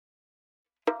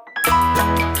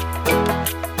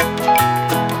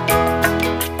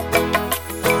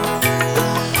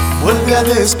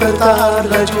Vuelve a despertar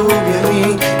la lluvia en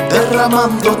mí,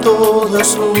 derramando toda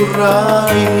su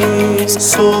raíz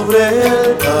sobre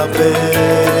el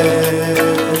papel.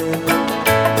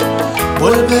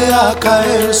 Vuelve a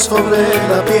caer sobre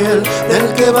la piel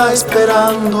del que va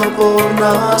esperando por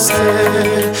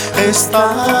nacer.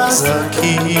 Estás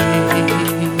aquí.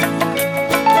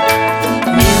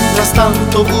 Mientras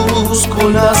tanto busco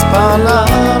las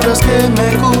palabras que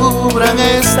me cubran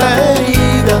esta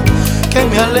herida, que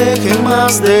me alejen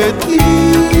más de ti.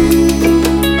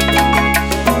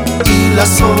 Y la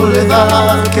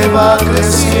soledad que va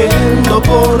creciendo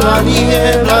por la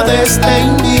niebla de este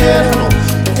invierno,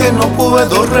 que no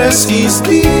puedo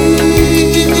resistir.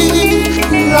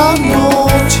 La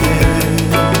noche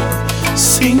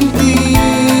sin ti.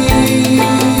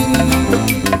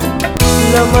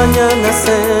 La mañana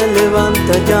se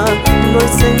levanta ya, no hay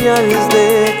señales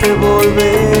de que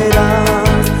volverás.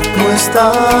 No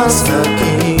estás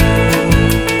aquí.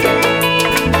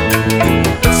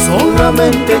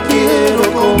 Solamente quiero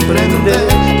comprender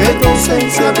que tu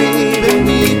ausencia vive en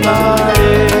mi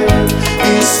pared.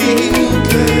 Y sin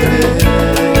querer,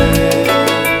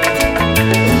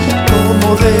 ¿cómo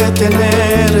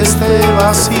detener este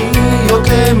vacío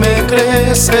que me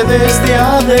crece desde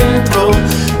adentro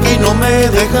y no me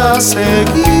deja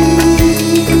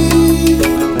seguir?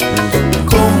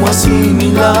 ¿Cómo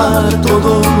asimilar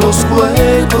todos los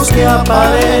huecos que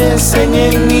aparecen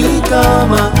en mi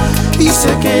cama y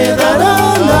se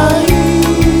quedarán ahí?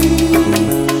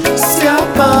 Se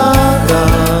apagan